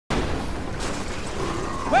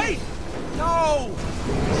go!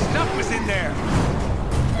 Stuff was in there!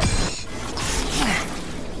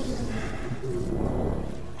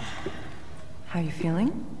 How you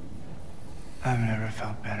feeling? I've never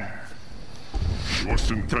felt better. Your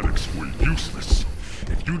synthetics were useless.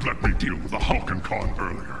 If you'd let me deal with the Hulk Khan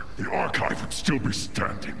earlier, the Archive would still be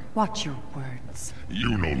standing. Watch your words.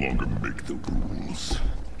 You no longer make the rules.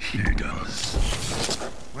 He does.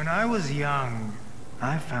 When I was young,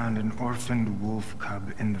 I found an orphaned wolf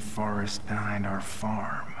cub in the forest behind our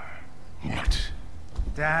farm. What?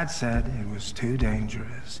 Dad said it was too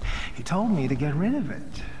dangerous. He told me to get rid of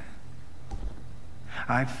it.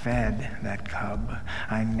 I fed that cub.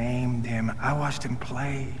 I named him. I watched him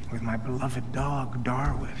play with my beloved dog,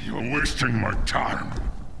 Darwin. You're wasting my time.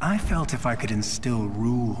 I felt if I could instill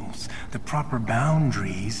rules, the proper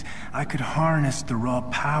boundaries, I could harness the raw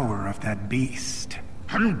power of that beast.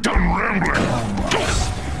 Have you done rambling?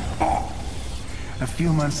 Almost. A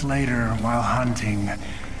few months later, while hunting,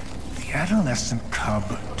 the adolescent cub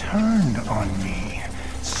turned on me,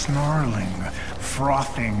 snarling,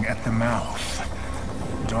 frothing at the mouth.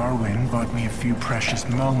 Darwin bought me a few precious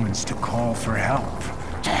moments to call for help.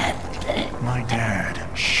 My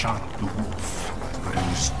dad shot the wolf, but it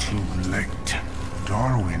was too late.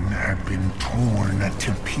 Darwin had been torn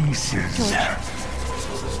to pieces.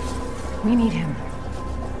 We need him.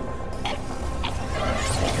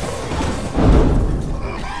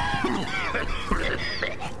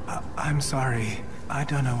 I'm sorry. I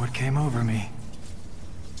don't know what came over me.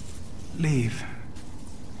 Leave.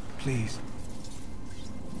 Please.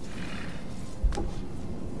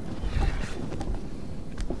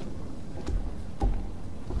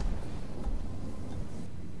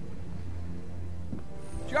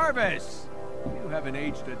 Jarvis! You haven't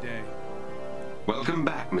aged a day. Welcome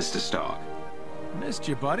back, Mr. Stark. Missed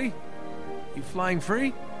you, buddy. You flying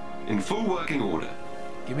free? In full working order.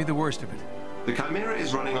 Give me the worst of it. The Chimera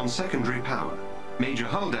is running on secondary power. Major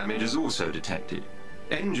hull damage is also detected.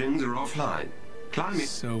 Engines are offline. Climate...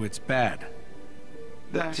 So it's bad.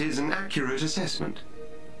 That is an accurate assessment.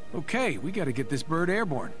 Okay, we gotta get this bird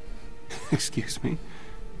airborne. Excuse me?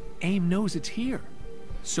 AIM knows it's here.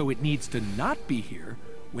 So it needs to not be here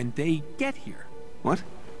when they get here. What?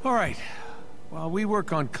 All right. While we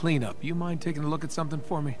work on cleanup, you mind taking a look at something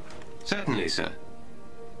for me? Certainly, sir.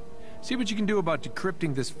 See what you can do about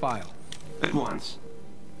decrypting this file. At once.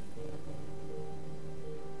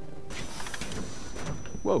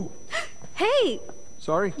 Whoa. Hey!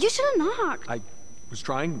 Sorry? You should have knocked. I was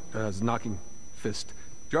trying. I was knocking fist.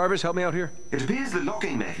 Jarvis, help me out here. It appears the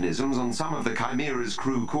locking mechanisms on some of the Chimera's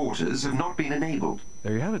crew quarters have not been enabled.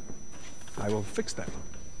 There you have it. I will fix that.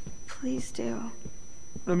 Please do. I'm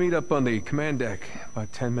gonna meet up on the command deck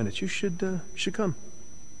about 10 minutes. You should come.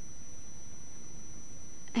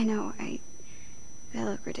 I know, I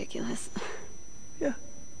look ridiculous. Yeah.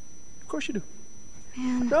 Of course you do.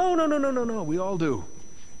 Man. No. We all do.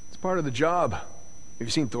 It's part of the job. Have you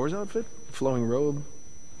seen Thor's outfit? Flowing robe,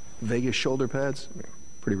 Vegas shoulder pads.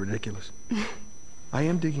 Pretty ridiculous. I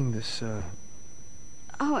am digging this,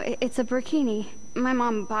 Oh, it's a burkini. My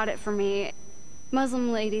mom bought it for me.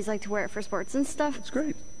 Muslim ladies like to wear it for sports and stuff. It's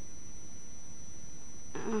great.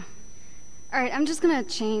 Alright, I'm just gonna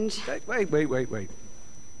change. Hey, wait.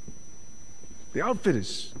 The outfit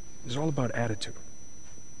is all about attitude.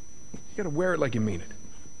 You gotta wear it like you mean it.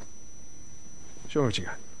 Show me what you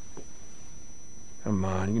got. Come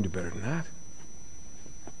on, you can do better than that.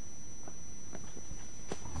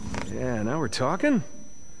 Yeah, now we're talking.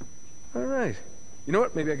 All right. You know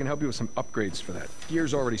what? Maybe I can help you with some upgrades for that.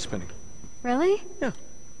 Gear's already spinning. Really? Yeah.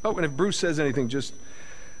 Oh, and if Bruce says anything, just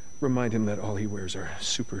remind him that all he wears are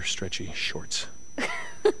super stretchy shorts.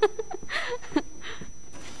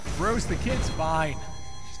 Rose the kid's fine.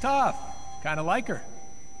 She's tough. Kind of like her.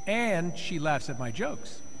 And she laughs at my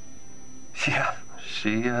jokes. Yeah,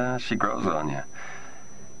 she grows on you.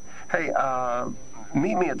 Hey,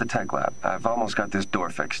 meet me at the tech lab. I've almost got this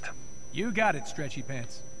door fixed. You got it, stretchy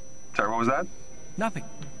pants. Sorry, what was that? Nothing.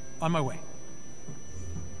 On my way.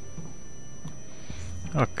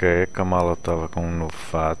 Ok, Kamala tava com um novo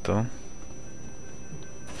fato.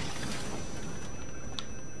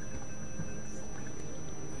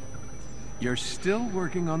 You're still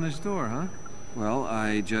working on this door, huh? Well,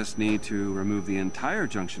 I just need to remove the entire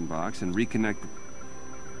junction box and reconnect the...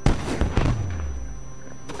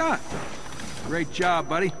 Ah! Great job,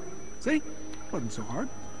 buddy. See? Wasn't so hard.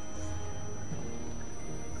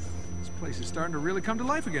 This place is starting to really come to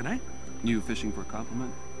life again, eh? You fishing for a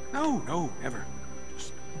compliment? No, never.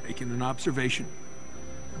 Just making an observation.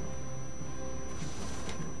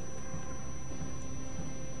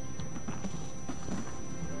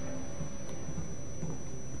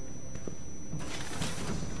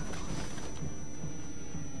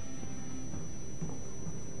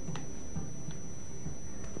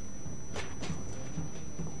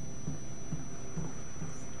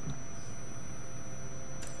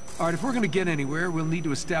 Alright, if we're gonna get anywhere, we'll need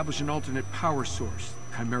to establish an alternate power source.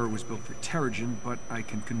 Chimera was built for Terrigen, but I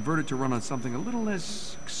can convert it to run on something a little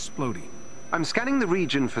less explodey. I'm scanning the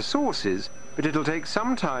region for sources, but it'll take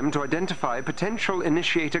some time to identify potential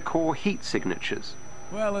initiator core heat signatures.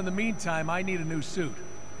 Well, in the meantime, I need a new suit.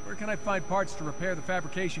 Where can I find parts to repair the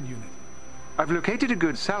fabrication unit? I've located a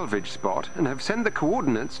good salvage spot and have sent the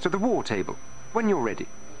coordinates to the war table. When you're ready.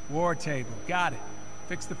 War table, got it.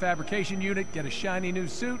 Fix the fabrication unit, get a shiny new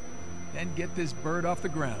suit, then get this bird off the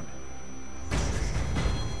ground.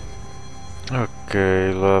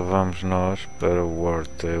 Ok, lá vamos nós para o War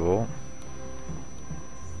Table.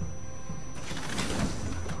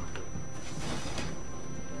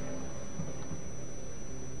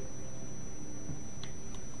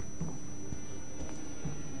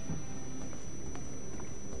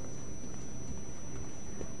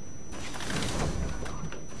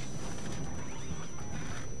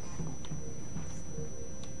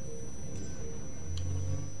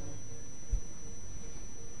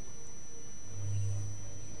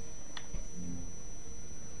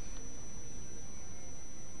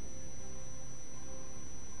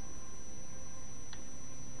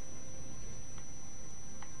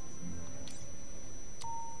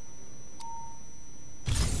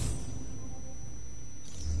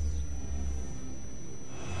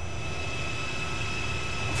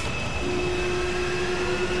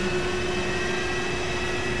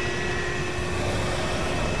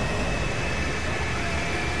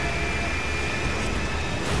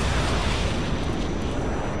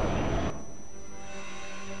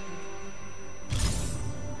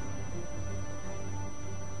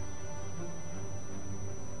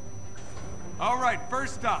 Alright,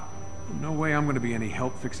 first up. No way I'm gonna be any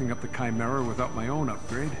help fixing up the Chimera without my own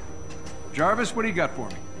upgrade. Jarvis, what do you got for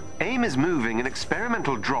me? AIM is moving an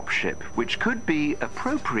experimental dropship, which could be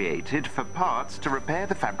appropriated for parts to repair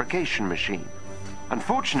the fabrication machine.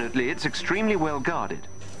 Unfortunately, it's extremely well guarded.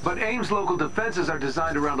 But AIM's local defenses are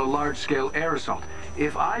designed around a large-scale air assault.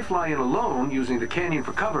 If I fly in alone, using the canyon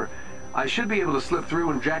for cover, I should be able to slip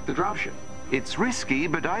through and jack the dropship. It's risky,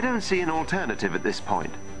 but I don't see an alternative at this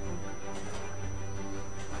point.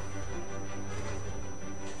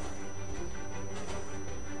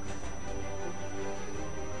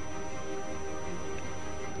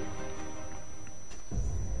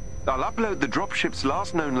 I'll upload the dropship's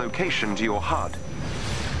last known location to your HUD.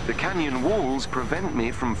 The canyon walls prevent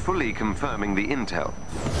me from fully confirming the intel.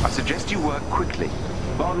 I suggest you work quickly.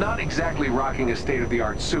 Well, I'm not exactly rocking a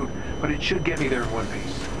state-of-the-art suit, but it should get me there in one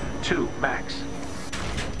piece. 2, max.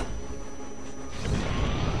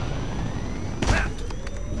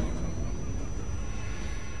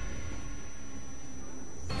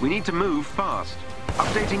 We need to move fast.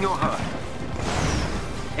 Updating your HUD.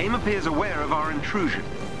 AIM appears aware of our intrusion.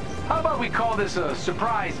 How about we call this a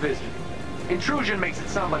surprise visit? Intrusion makes it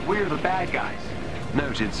sound like we're the bad guys.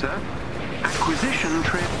 Noted, sir. Acquisition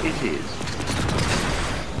trip it is.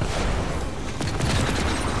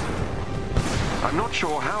 I'm not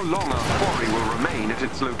sure how long our quarry will remain at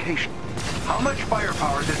its location. How much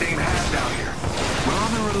firepower does AIM have down here?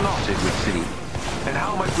 Rather a lot, it would seem. And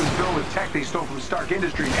how much was built with tech they stole from Stark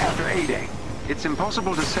Industries after A-Day? It's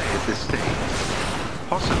impossible to say at this stage.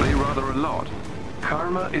 Possibly rather a lot.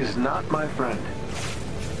 Karma is not my friend.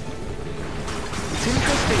 It's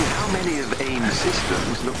interesting how many of AIM's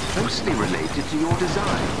systems look closely related to your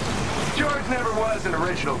design. George never was an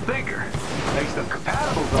original thinker. Makes them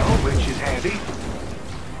compatible, though, which is handy.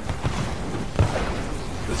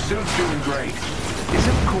 The suit's doing great.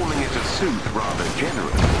 Isn't calling it a suit rather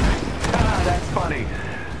generous? Ah, that's funny.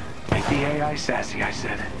 Make the AI sassy, I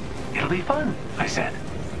said. It'll be fun, I said.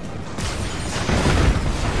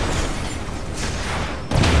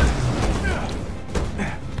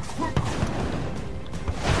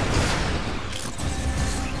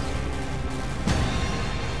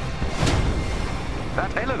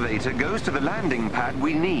 That elevator goes to the landing pad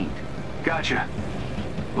we need. Gotcha.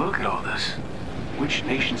 Look at all this. Which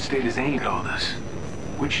nation-state is aimed at all this?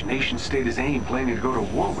 Which nation-state is AIM planning to go to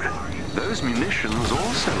war with? Those munitions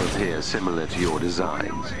also appear similar to your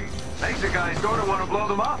designs. Makes the guy's daughter want to blow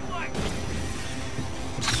them up.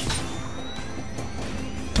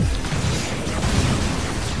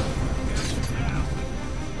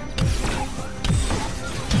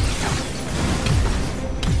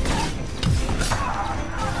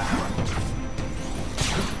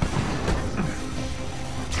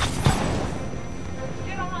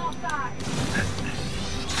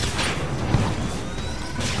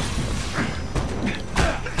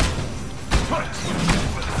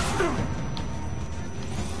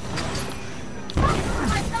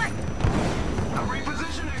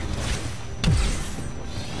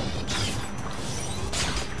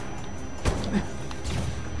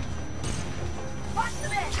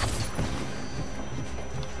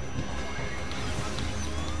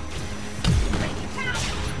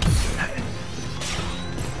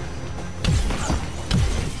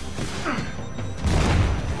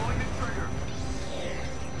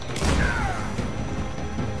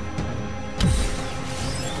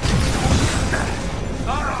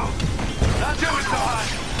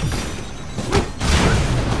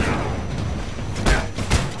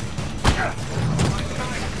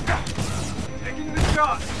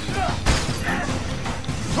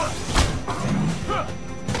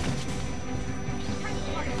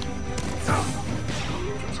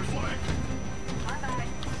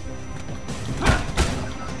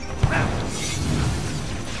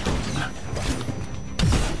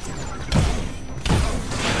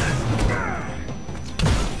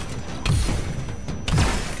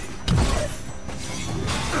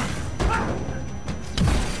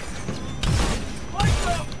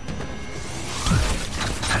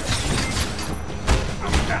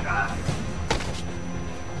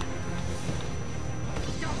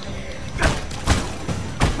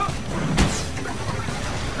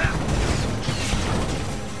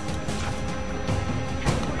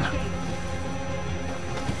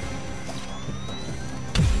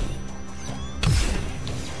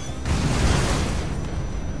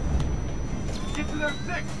 there,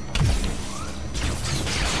 6!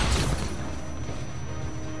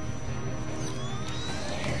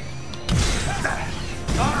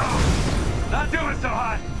 Oh, not doing so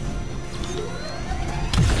hot!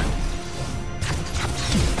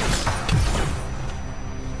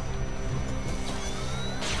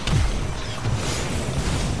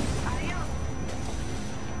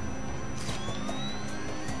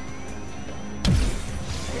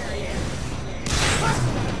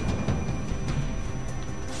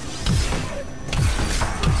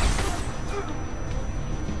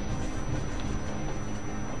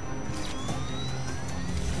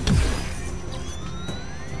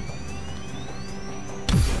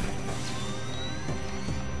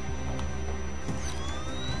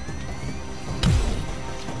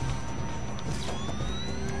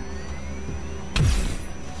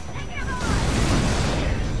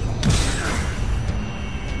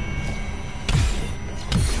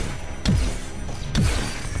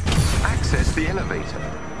 The elevator.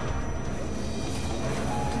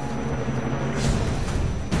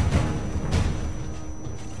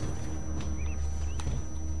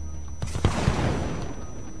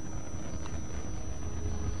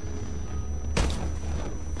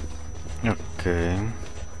 Ok.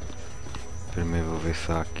 Primeiro vou ver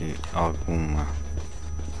se há aqui alguma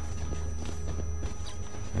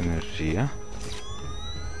energia.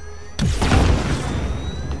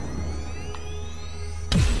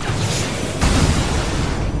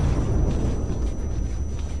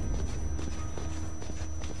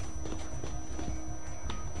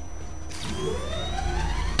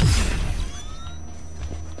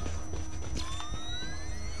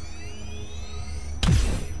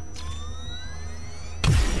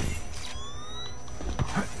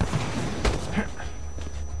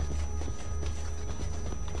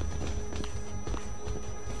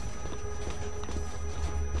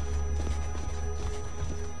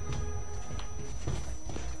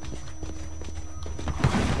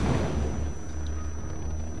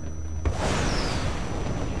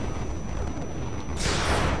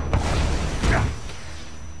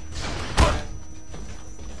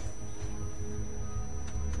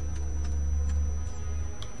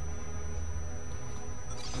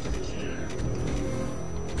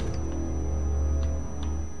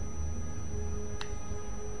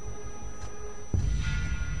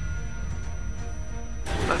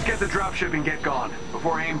 Let's get the dropship and get gone,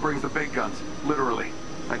 before AIM brings the big guns, literally.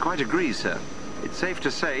 I quite agree, sir. It's safe to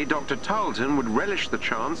say Dr. Tarleton would relish the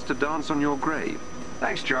chance to dance on your grave.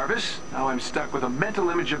 Thanks, Jarvis. Now I'm stuck with a mental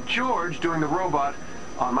image of George doing the robot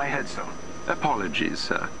on my headstone. Apologies,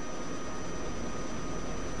 sir.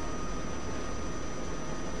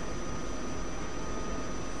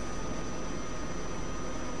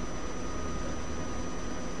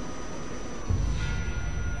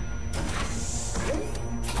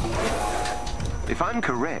 If I'm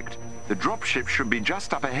correct, the dropship should be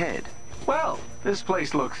just up ahead. Well, this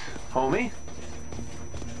place looks homey.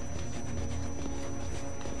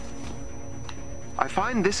 I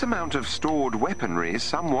find this amount of stored weaponry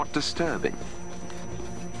somewhat disturbing.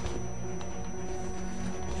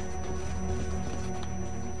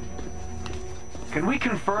 Can we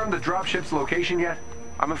confirm the dropship's location yet?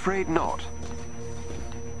 I'm afraid not.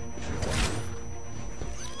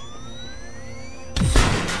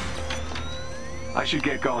 I should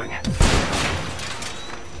get going.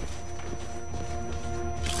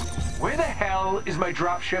 Where the hell is my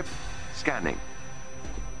dropship? Scanning.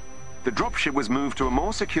 The dropship was moved to a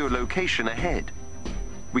more secure location ahead.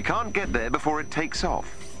 We can't get there before it takes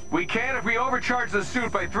off. We can if we overcharge the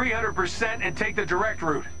suit by 300% and take the direct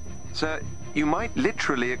route. Sir, you might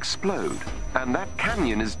literally explode, and that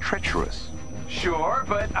canyon is treacherous. Sure,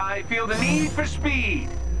 but I feel the need for speed.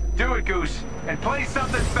 Do it, Goose, and play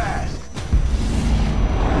something fast.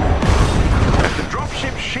 The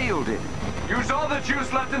dropship's shielded. Use all the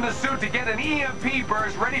juice left in the suit to get an EMP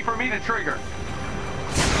burst ready for me to trigger.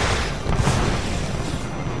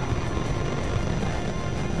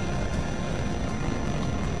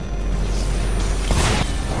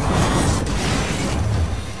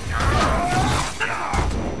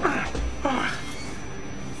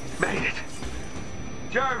 Made it.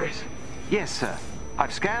 Jarvis. Yes, sir.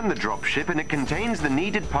 I've scanned the dropship and it contains the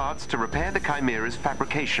needed parts to repair the Chimera's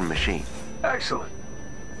fabrication machine. Excellent.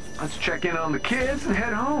 Let's check in on the kids and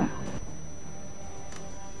head home.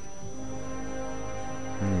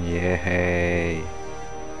 Yay.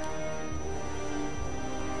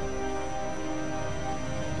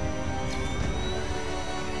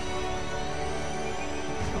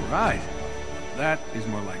 All right. That is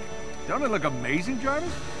more like it. Don't it look amazing,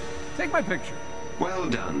 Jarvis? Take my picture. Well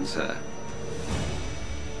done, sir.